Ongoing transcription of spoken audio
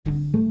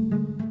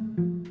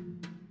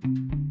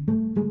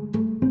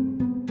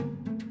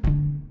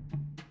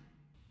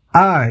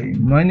Hi,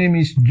 my name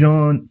is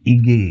John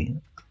Ige,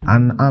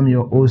 and I'm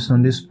your host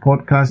on this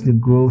podcast, The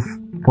Growth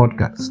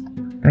Podcast.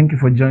 Thank you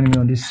for joining me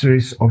on this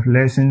series of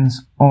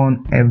lessons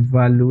on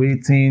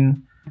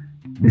evaluating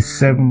the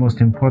 7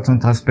 most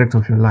important aspects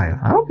of your life.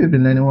 I hope you've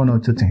been learning 1 or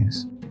 2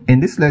 things. In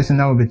this lesson,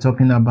 I will be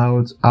talking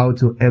about how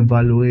to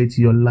evaluate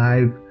your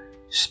life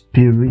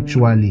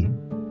spiritually.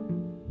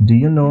 Do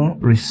you know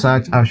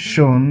research has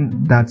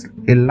shown that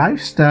a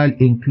lifestyle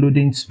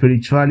including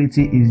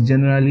spirituality is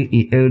generally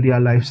a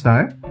healthier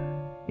lifestyle?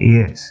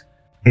 Yes,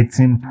 it's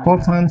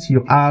important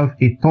you have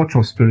a touch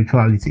of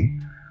spirituality.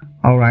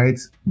 Alright,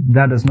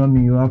 that does not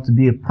mean you have to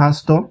be a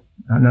pastor,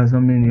 and does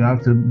not mean you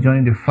have to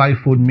join the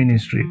 5-fold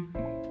ministry,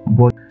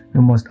 but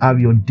you must have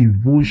your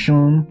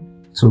devotion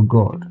to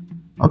God.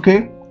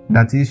 Okay,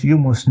 that is, you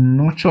must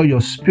nurture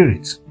your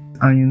spirit.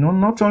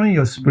 And nurturing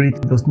your spirit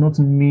does not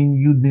mean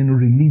you being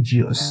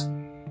religious.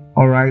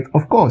 Alright,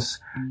 of course,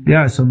 there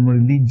are some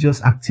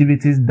religious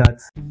activities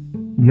that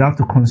you have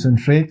to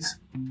concentrate,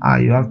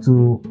 you have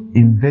to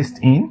invest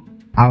in.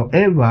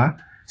 However,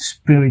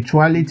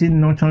 spirituality,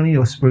 nurturing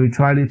your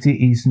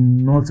spirituality is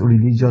not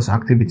religious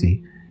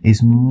activity.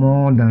 It's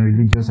more than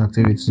religious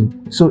activity.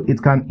 So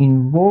it can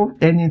involve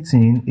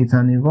anything. It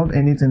can involve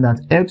anything that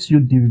helps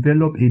you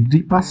develop a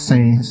deeper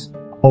sense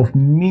of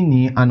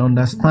meaning and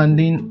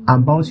understanding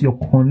about your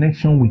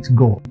connection with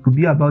God. It could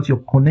be about your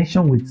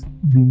connection with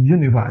the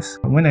universe.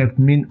 When I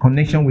mean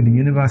connection with the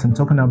universe, I'm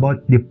talking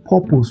about the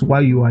purpose why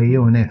you are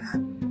here on earth.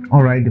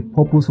 Alright, the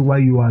purpose why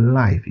you are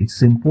alive.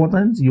 It's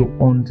important you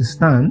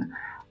understand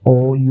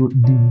or you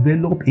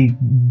develop a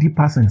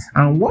deeper sense.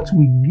 And what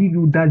will give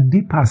you that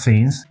deeper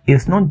sense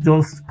is not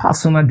just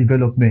personal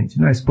development.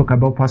 I spoke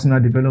about personal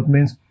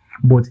development,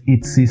 but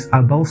it is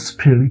about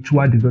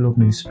spiritual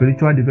development.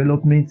 Spiritual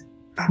development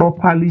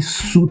properly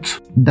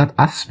suit that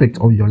aspect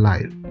of your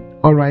life.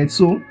 Alright,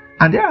 so,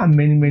 and there are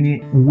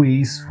many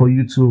ways for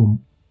you to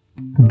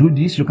do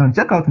this. You can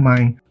check out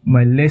my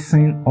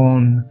lesson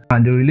on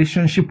the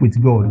relationship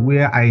with God,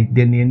 where I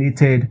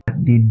delineated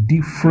the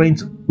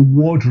different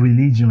world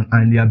religion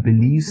and their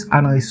beliefs,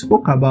 and I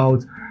spoke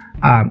about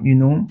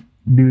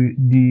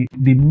the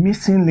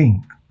missing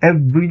link.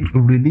 Every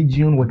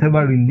religion,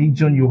 whatever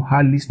religion you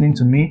are listening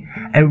to me,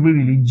 every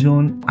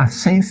religion are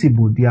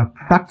sensible, they are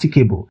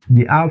practicable,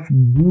 they have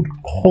good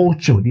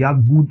culture, they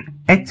have good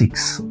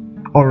ethics.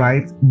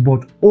 Alright,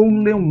 but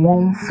only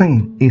one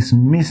thing is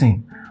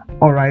missing.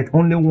 Alright,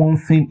 only one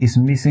thing is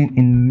missing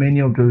in many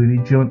of the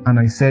religion, and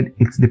I said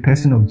it's the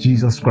person of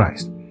Jesus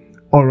Christ.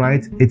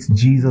 Alright, it's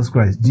Jesus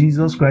Christ.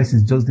 Jesus Christ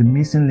is just the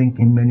missing link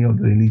in many of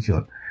the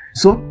religion.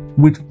 So,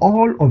 with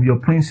all of your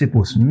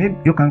principles, maybe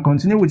you can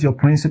continue with your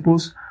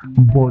principles,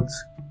 but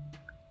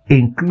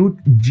include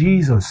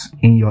Jesus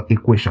in your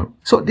equation.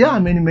 So, there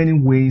are many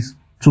ways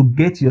to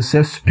get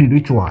yourself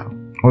spiritual.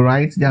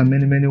 Alright, there are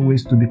many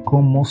ways to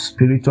become more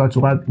spiritual,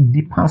 to have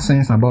deeper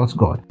sense about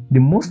God. The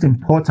most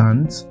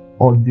important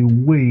of the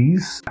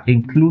ways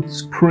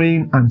includes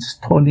praying and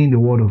studying the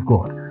Word of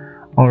God.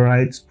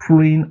 Alright,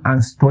 praying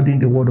and studying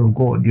the Word of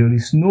God. There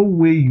is no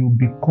way you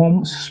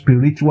become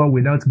spiritual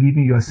without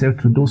giving yourself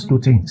to those 2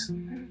 things.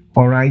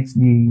 Alright,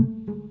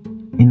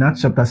 in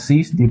Acts chapter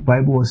 6, the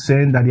Bible was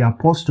saying that the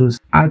apostles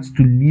had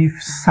to leave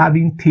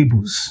serving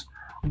tables.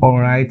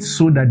 Alright,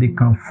 so that they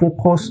can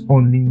focus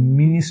on the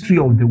ministry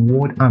of the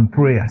Word and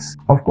prayers.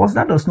 Of course,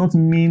 that does not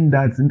mean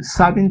that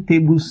serving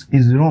tables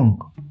is wrong.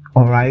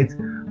 Alright,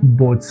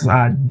 but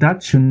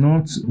that should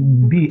not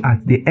be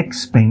at the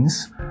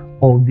expense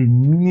of the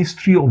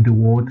ministry of the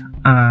Word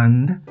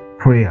and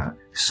prayer.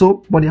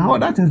 So, but the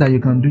other things that you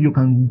can do, you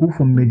can go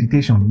for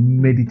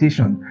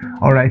meditation.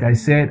 Alright, I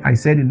said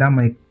in that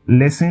my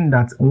lesson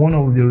that one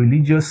of the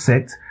religious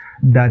sects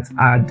that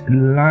had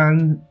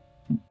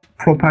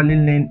properly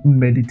learned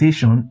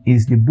meditation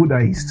is the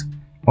Buddhists.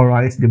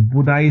 Alright, the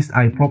Buddhists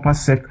are a proper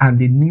sect, and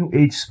the New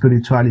Age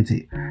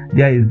spirituality,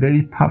 they are a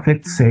very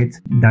perfect set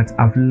that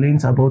have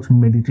learned about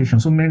meditation.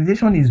 So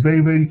meditation is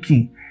very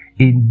key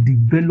in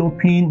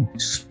developing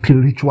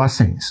spiritual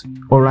sense.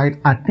 Alright,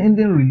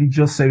 attending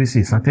religious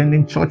services,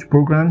 attending church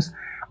programs,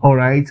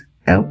 alright,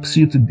 helps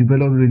you to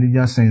develop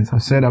religious sense.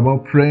 I've said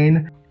about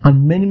praying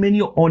and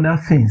many other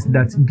things,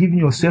 that giving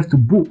yourself to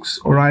books,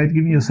 alright,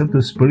 giving yourself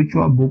to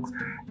spiritual books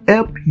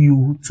help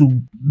you to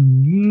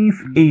give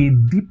a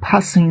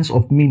deeper sense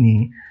of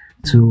meaning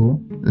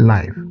to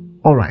life.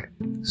 Alright,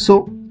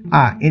 so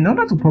in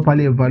order to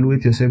properly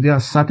evaluate yourself, there are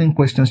certain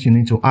questions you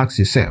need to ask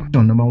yourself.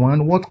 So, number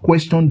 1, what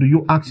question do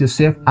you ask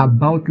yourself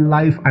about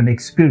life and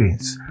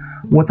experience?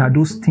 What are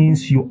those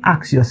things you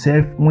ask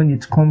yourself when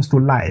it comes to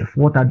life?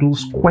 What are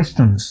those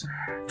questions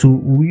to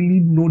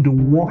really know the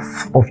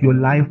worth of your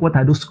life? What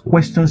are those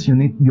questions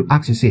you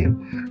ask yourself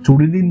to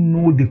really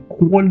know the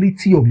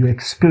quality of your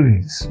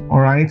experience?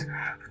 Alright,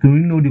 to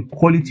really know the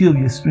quality of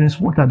your experience,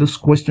 what are those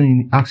questions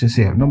you ask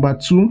yourself? Number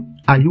 2,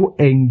 are you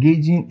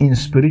engaging in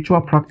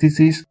spiritual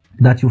practices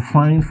that you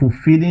find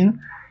fulfilling?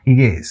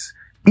 Yes.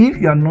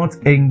 If you are not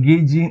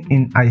engaging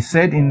in, I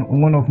said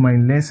in one of my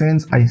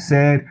lessons, I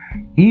said,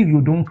 if you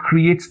don't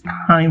create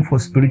time for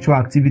spiritual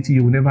activity,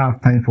 you will never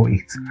have time for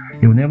it.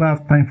 You will never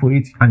have time for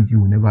it and you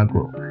will never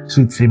grow.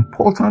 So it's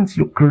important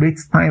you create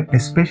time,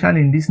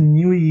 especially in this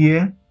new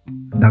year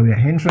that we are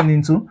entering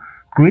into.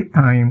 Create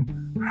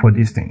time for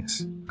these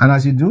things. And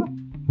as you do,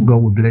 God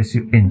will bless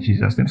you in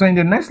Jesus' name. So in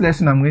the next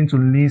lesson, I'm going to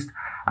list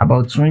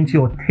about 20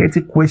 or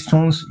 30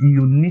 questions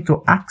you need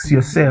to ask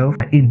yourself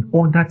in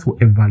order to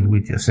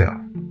evaluate yourself.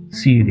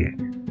 See you there.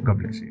 God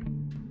bless you.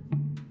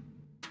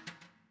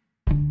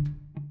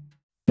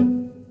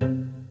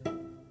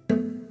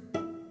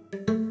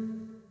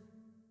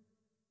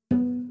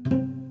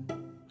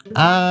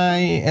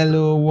 Hi,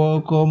 hello,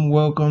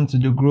 welcome to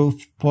the Growth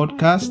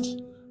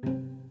Podcast.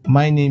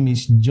 My name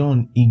is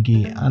John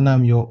Ige and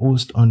I'm your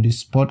host on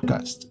this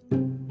podcast.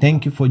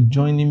 Thank you for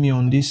joining me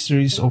on this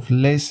series of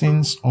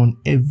lessons on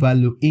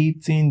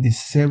evaluating the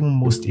 7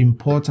 most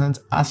important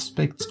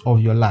aspects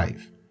of your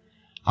life.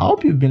 I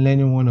hope you've been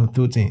learning one or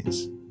two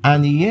things.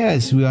 And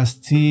yes, we are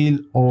still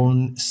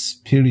on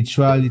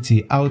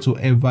spirituality, how to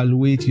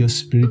evaluate your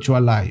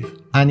spiritual life.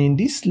 And in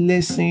this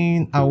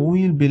lesson, I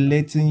will be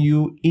letting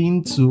you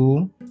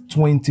into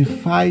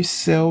 25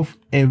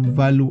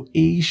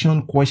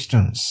 self-evaluation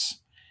questions.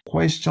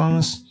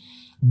 Questions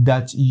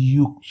that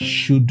you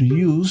should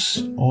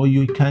use or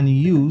you can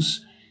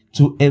use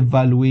to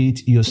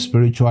evaluate your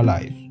spiritual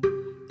life.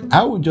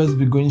 I will just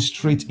be going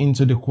straight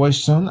into the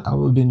question.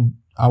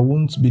 I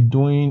won't be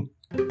doing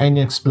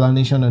any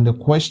explanation on the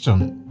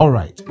question. All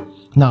right.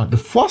 Now, the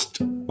first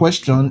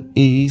question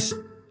is,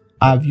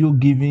 have you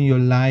given your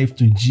life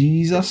to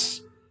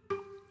Jesus?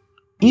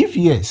 If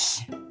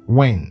yes,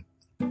 when?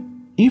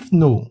 If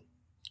no,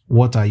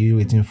 what are you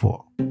waiting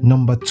for?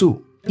 Number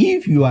 2,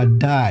 if you are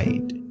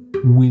died,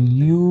 will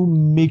you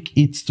make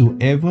it to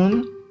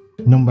heaven?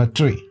 Number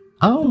 3,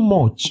 how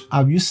much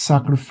have you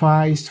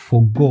sacrificed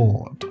for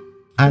God?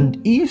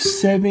 And if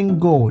serving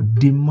God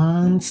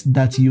demands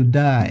that you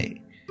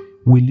die,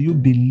 will you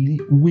be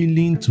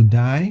willing to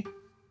die?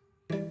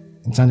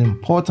 It's an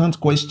important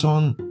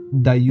question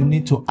that you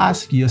need to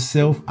ask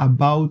yourself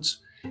about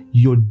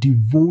your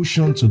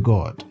devotion to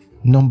God.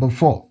 Number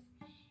 4,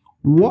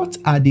 what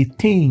are the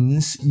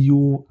things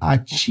you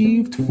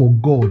achieved for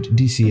God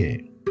this year?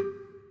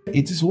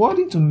 It is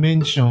worthy to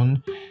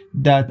mention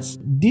that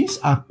these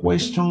are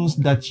questions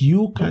that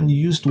you can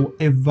use to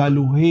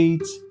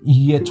evaluate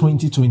year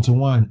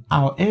 2021.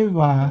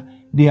 However,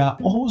 there are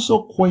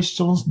also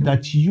questions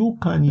that you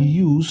can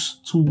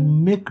use to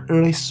make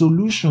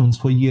resolutions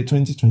for year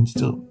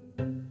 2022.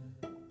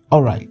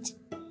 All right.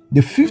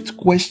 The 5th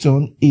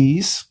question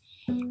is,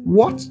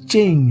 what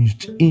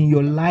changed in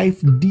your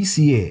life this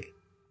year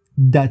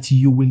that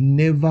you will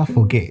never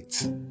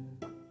forget?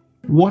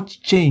 What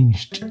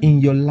changed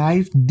in your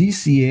life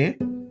this year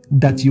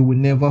that you will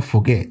never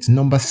forget?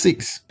 Number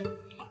 6,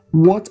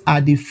 what are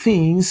the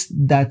things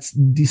that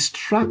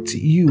distract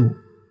you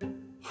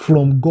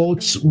from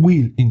God's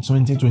will in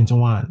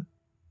 2021?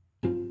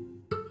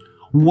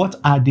 What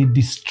are the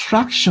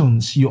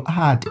distractions you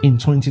had in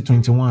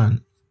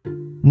 2021?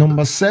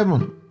 Number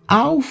 7,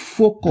 how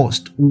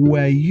focused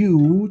were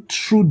you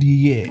through the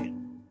year?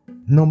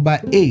 Number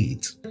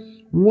 8,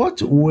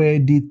 what were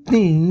the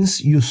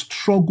things you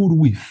struggled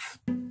with?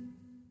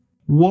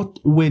 What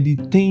were the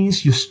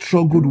things you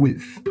struggled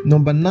with?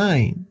 Number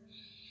 9,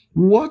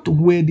 what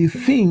were the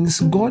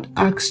things God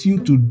asked you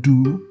to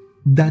do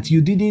that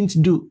you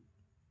didn't do?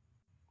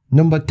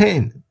 Number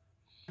 10,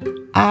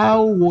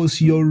 how was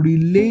your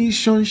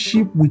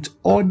relationship with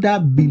other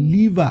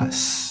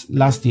believers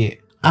last year?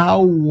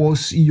 How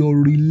was your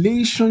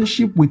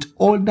relationship with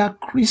other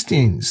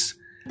Christians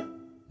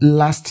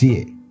last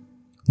year?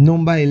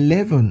 Number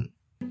 11,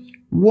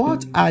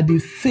 what are the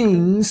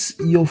things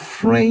your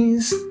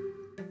friends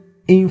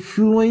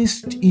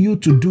influenced you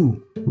to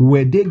do?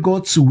 Were they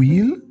God's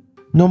will?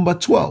 Number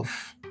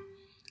 12,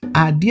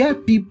 are there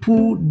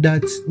people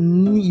that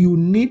you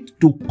need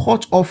to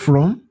cut off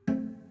from?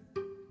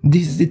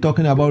 This is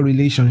talking about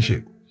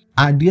relationship.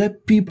 Are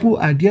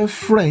there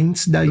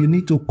friends that you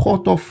need to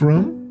cut off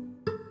from?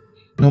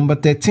 Number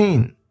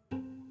 13,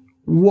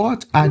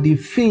 what are the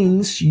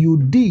things you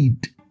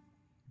did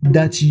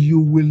that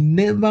you will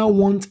never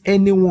want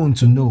anyone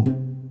to know?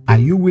 Are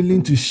you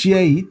willing to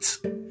share it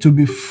to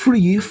be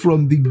free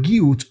from the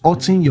guilt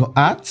hurting your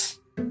heart?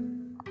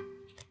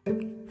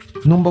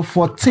 Number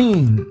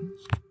 14,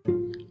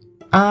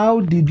 how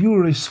did you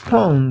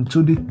respond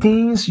to the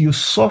things you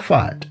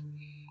suffered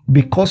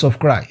because of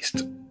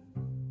Christ?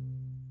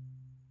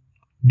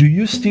 Do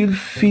you still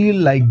feel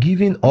like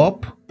giving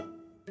up?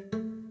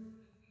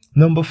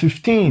 Number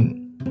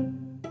 15,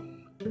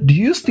 do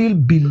you still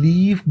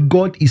believe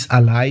God is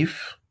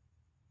alive?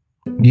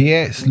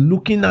 Yes,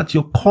 looking at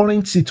your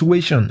current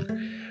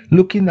situation,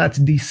 looking at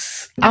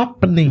these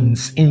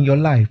happenings in your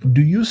life,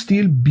 do you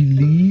still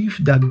believe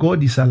that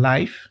God is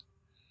alive?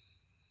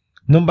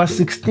 Number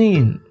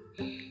 16,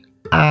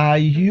 are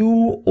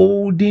you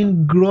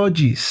holding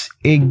grudges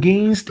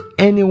against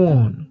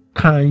anyone?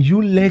 Can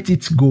you let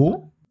it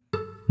go?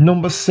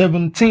 Number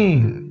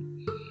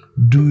 17,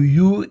 do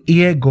you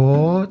hear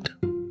God?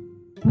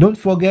 Don't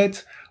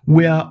forget,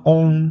 we are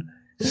on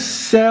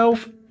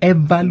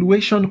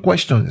self-evaluation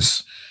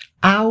questions.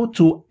 How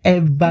to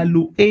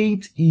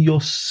evaluate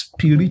your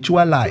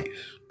spiritual life.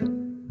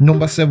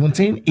 Number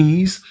 17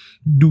 is,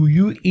 do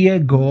you hear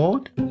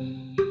God?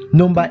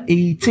 Number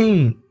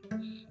 18,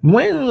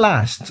 when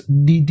last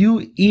did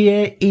you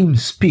hear him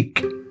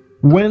speak?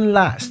 When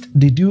last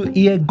did you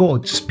hear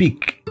God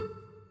speak?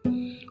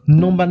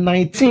 Number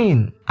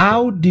 19,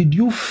 how did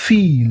you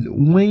feel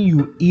when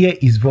you hear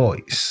his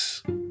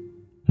voice?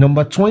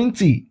 Number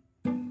 20,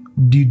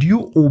 did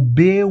you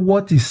obey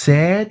what he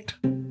said?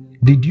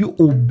 Did you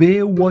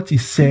obey what he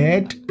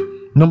said?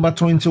 Number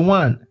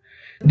 21,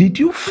 did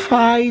you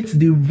fight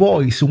the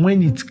voice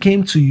when it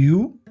came to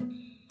you?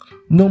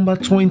 Number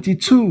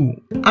 22,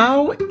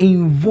 how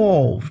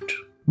involved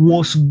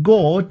was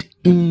God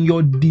in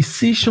your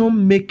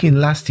decision making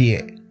last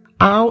year?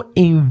 How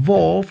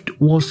involved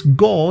was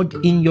God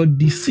in your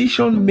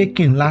decision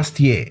making last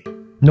year?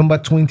 Number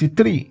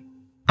 23,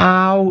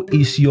 how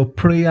is your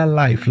prayer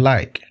life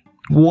like?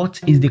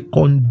 What is the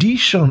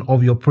condition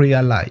of your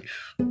prayer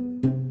life?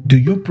 Do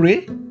you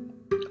pray?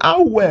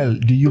 How well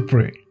do you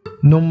pray?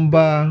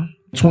 Number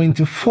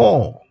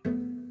 24,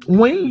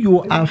 when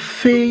you are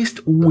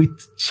faced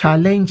with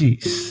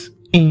challenges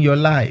in your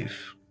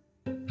life,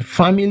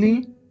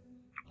 family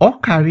or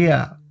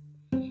career,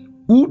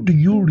 who do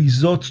you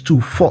resort to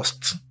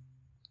first?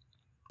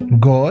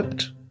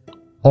 God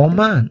or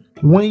man?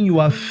 When you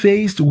are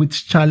faced with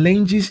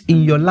challenges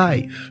in your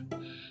life,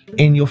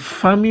 in your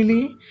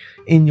family,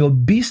 in your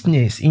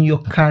business, in your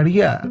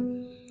career,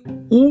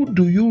 who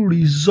do you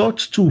resort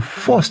to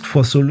first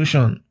for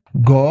solution?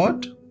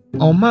 God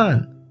or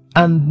man?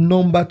 And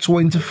number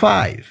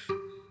 25,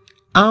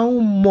 how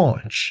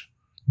much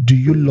do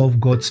you love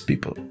God's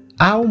people?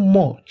 How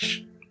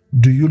much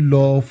do you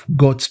love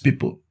God's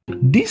people?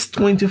 These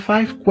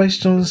 25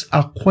 questions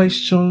are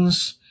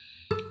questions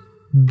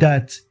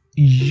that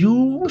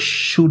you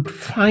should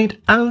find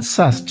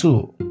answers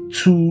to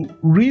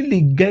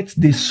really get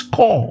the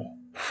score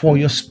for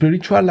your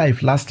spiritual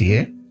life last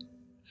year,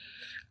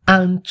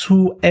 and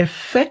to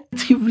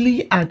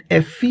effectively and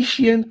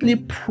efficiently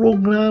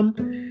program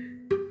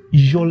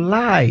your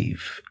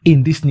life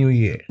in this new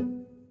year.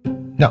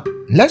 Now,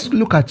 let's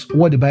look at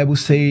what the Bible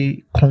says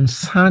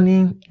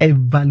concerning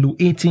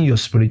evaluating your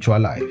spiritual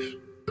life.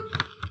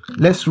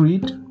 Let's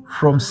read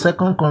from 2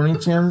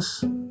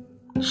 Corinthians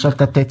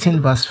chapter 13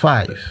 verse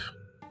 5.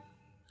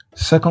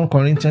 2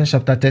 Corinthians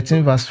chapter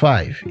 13 verse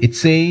 5. It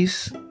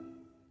says,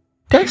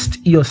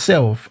 test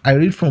yourself. I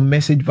read from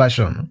Message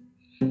version.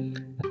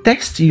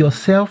 Test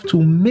yourself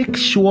to make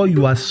sure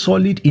you are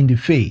solid in the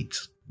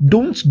faith.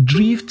 Don't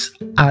drift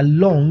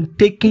along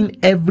taking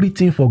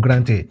everything for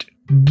granted.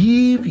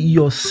 Give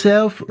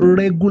yourself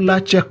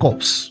regular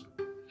checkups.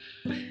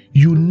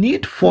 You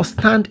need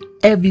first-hand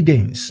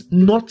evidence,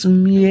 not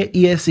mere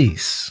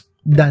hearsays,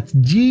 that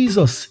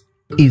Jesus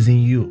is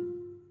in you.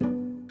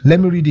 Let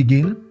me read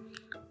again.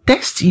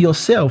 Test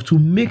yourself to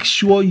make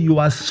sure you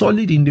are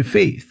solid in the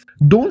faith.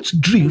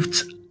 Don't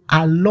drift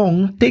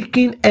along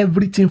taking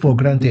everything for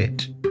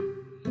granted.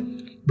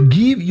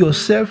 Give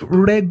yourself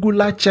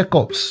regular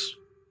checkups.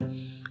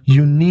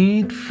 You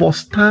need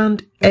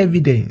first-hand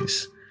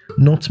evidence,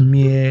 not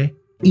mere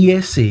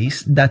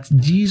hearsays, that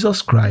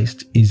Jesus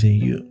Christ is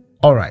in you.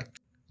 All right.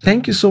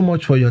 Thank you so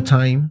much for your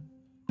time.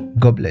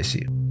 God bless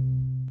you.